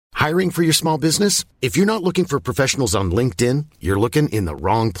Hiring for your small business? If you're not looking for professionals on LinkedIn, you're looking in the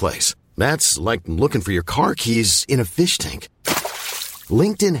wrong place. That's like looking for your car keys in a fish tank.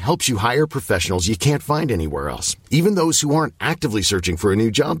 LinkedIn helps you hire professionals you can't find anywhere else, even those who aren't actively searching for a new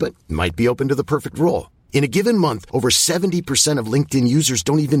job but might be open to the perfect role. In a given month, over 70% of LinkedIn users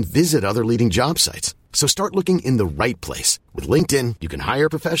don't even visit other leading job sites. So start looking in the right place. With LinkedIn, you can hire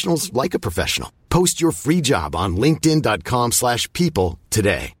professionals like a professional. Post your free job on linkedin.com/people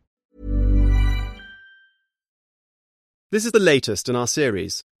today. This is the latest in our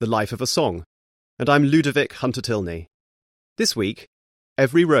series, The Life of a Song, and I'm Ludovic Hunter-Tilney. This week,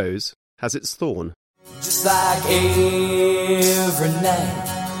 Every Rose Has Its Thorn. Just like every night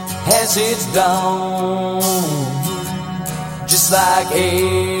has its dawn, just like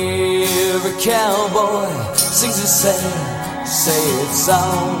every cowboy sings a sad, sad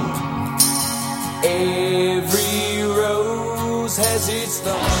song. Every rose has its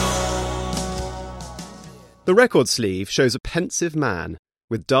thorn. The record sleeve shows a pensive man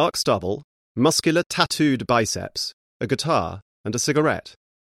with dark stubble, muscular tattooed biceps, a guitar, and a cigarette.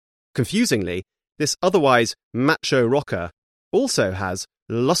 Confusingly, this otherwise macho rocker also has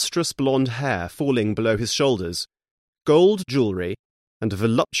lustrous blonde hair falling below his shoulders, gold jewellery, and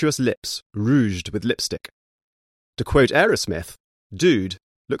voluptuous lips rouged with lipstick. To quote Aerosmith, dude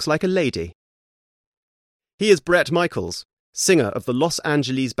looks like a lady. He is Bret Michaels, singer of the Los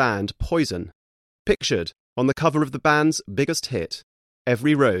Angeles band Poison, pictured on the cover of the band's biggest hit,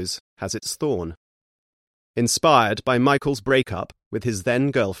 Every Rose Has Its Thorn. Inspired by Michaels' breakup with his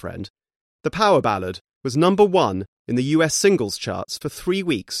then-girlfriend, the power ballad was number 1 in the US singles charts for 3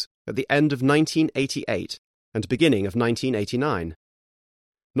 weeks at the end of 1988 and beginning of 1989.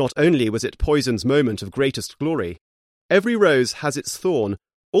 Not only was it Poison's moment of greatest glory, Every Rose Has Its Thorn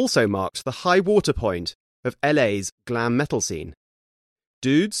also marked the high water point of LA's glam metal scene.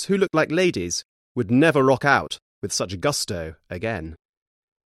 Dudes who looked like ladies would never rock out with such gusto again.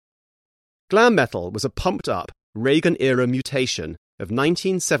 Glam metal was a pumped-up, Reagan-era mutation of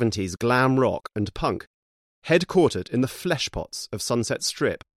 1970s glam rock and punk, headquartered in the fleshpots of Sunset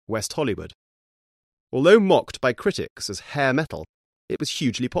Strip, West Hollywood. Although mocked by critics as hair metal, it was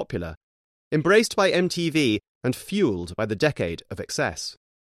hugely popular, embraced by MTV and fueled by the decade of excess.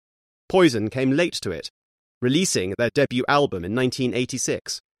 Poison came late to it, releasing their debut album in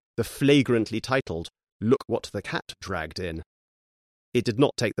 1986, the flagrantly titled Look What the Cat Dragged In. It did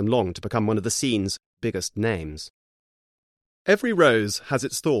not take them long to become one of the scene's biggest names. Every Rose Has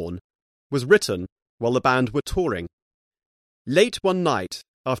Its Thorn was written while the band were touring. Late one night,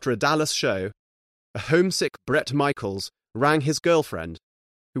 after a Dallas show, a homesick Bret Michaels rang his girlfriend,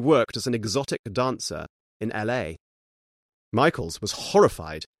 who worked as an exotic dancer in LA. Michaels was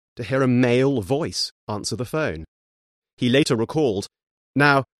horrified to hear a male voice answer the phone. He later recalled,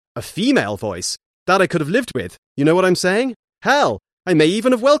 "Now, a female voice, that I could have lived with, you know what I'm saying? Hell, I may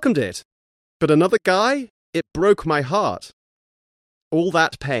even have welcomed it. But another guy? It broke my heart." All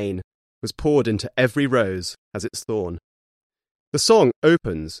that pain was poured into Every Rose Has Its Thorn. The song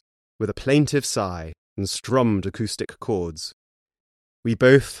opens with a plaintive sigh and strummed acoustic chords. "We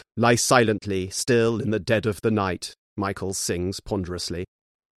both lie silently still in the dead of the night," Michaels sings ponderously.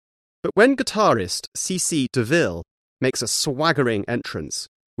 But when guitarist C.C. DeVille makes a swaggering entrance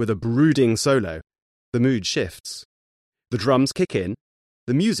with a brooding solo, the mood shifts. The drums kick in,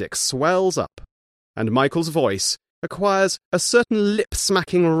 the music swells up, and Michael's voice acquires a certain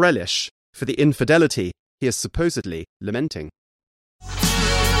lip-smacking relish for the infidelity he is supposedly lamenting.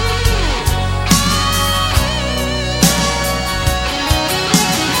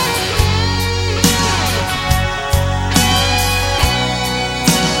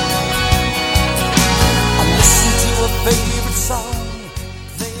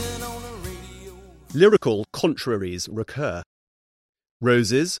 Lyrical contraries recur.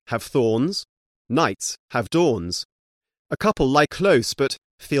 Roses have thorns, nights have dawns. A couple lie close but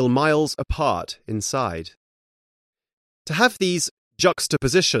feel miles apart inside. To have these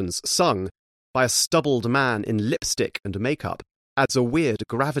juxtapositions sung by a stubbled man in lipstick and makeup adds a weird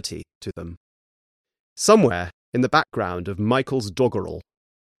gravity to them. Somewhere in the background of Michael's doggerel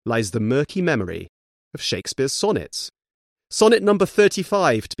lies the murky memory of Shakespeare's sonnets. Sonnet number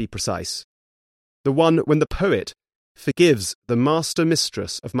 35, to be precise. The one when the poet forgives the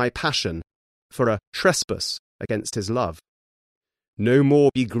master-mistress of my passion for a trespass against his love. No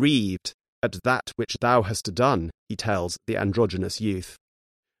more be grieved at that which thou hast done, he tells the androgynous youth.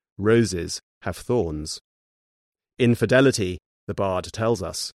 Roses have thorns. Infidelity, the bard tells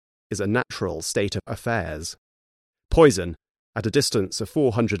us, is a natural state of affairs. Poison, at a distance of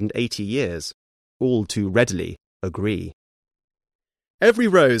 480 years, all too readily agree. Every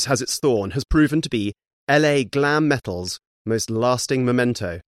Rose Has Its Thorn has proven to be LA glam metal's most lasting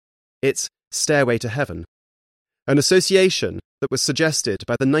memento. It's Stairway to Heaven, an association that was suggested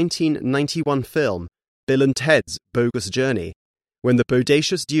by the 1991 film Bill and Ted's Bogus Journey, when the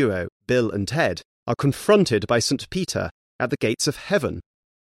bodacious duo Bill and Ted are confronted by St. Peter at the gates of heaven,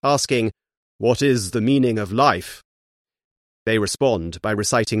 asking, "What is the meaning of life?" They respond by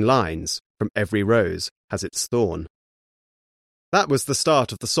reciting lines from Every Rose Has Its Thorn. That was the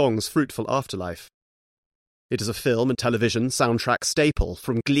start of the song's fruitful afterlife. It is a film and television soundtrack staple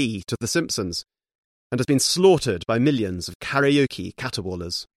from Glee to The Simpsons, and has been slaughtered by millions of karaoke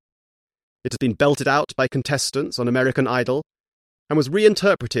caterwaulers. It has been belted out by contestants on American Idol, and was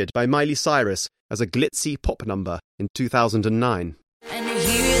reinterpreted by Miley Cyrus as a glitzy pop number in 2009. And to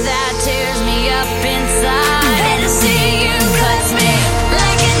hear that tears me up inside, and to see you cuts me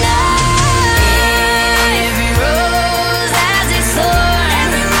like a knife. Every rose has its thorn.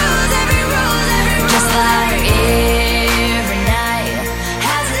 Every rose, every rose, every rose. Just like every night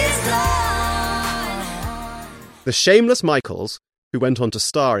has its thorn. The shameless Michaels, who went on to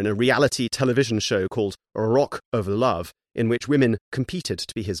star in a reality television show called Rock of Love, in which women competed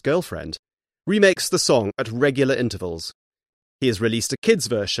to be his girlfriend, remakes the song at regular intervals. He has released a kids'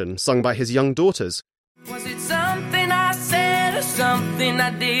 version sung by his young daughters. Was it something I said or something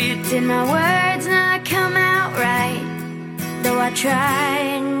I did? Did my words not come out right? Though I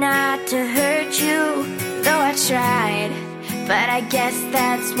tried not to hurt you, though I tried, but I guess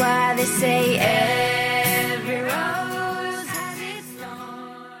that's why they say every rose has its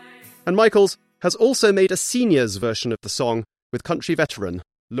thorn. And Michaels has also made a seniors version of the song with country veteran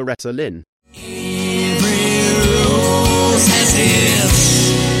Loretta Lynn. Every rose has its.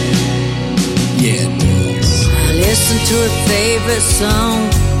 Yeah, it does. I listen to her favorite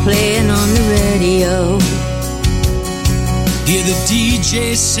song playing on the radio. Hear the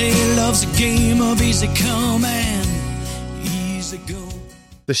DJ say love's a game of easy come and easy go.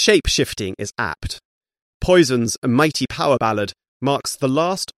 The shape-shifting is apt. Poison's A Mighty Power Ballad marks the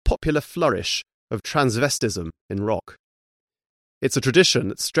last popular flourish of transvestism in rock. It's a tradition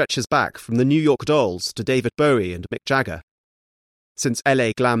that stretches back from the New York Dolls to David Bowie and Mick Jagger. Since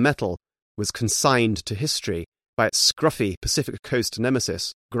LA glam metal was consigned to history by its scruffy Pacific Coast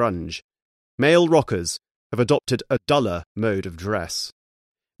nemesis, grunge, male rockers have adopted a duller mode of dress.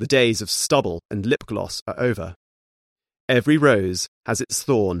 The days of stubble and lip gloss are over. Every Rose Has Its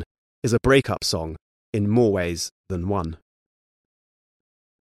Thorn is a breakup song in more ways than one.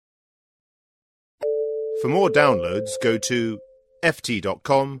 For more downloads, go to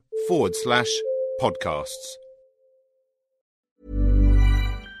ft.com/podcasts.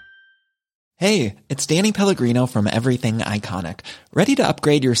 Hey, it's Danny Pellegrino from Everything Iconic. Ready to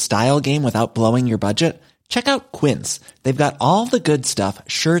upgrade your style game without blowing your budget? Check out Quince. They've got all the good stuff,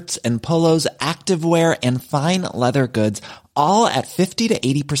 shirts and polos, activewear, and fine leather goods, all at 50 to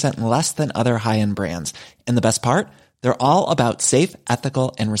 80% less than other high-end brands. And the best part? They're all about safe,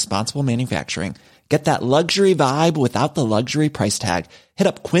 ethical, and responsible manufacturing. Get that luxury vibe without the luxury price tag. Hit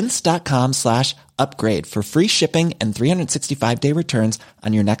up quince.com/upgrade for free shipping and 365-day returns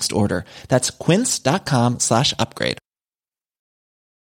on your next order. That's quince.com/upgrade.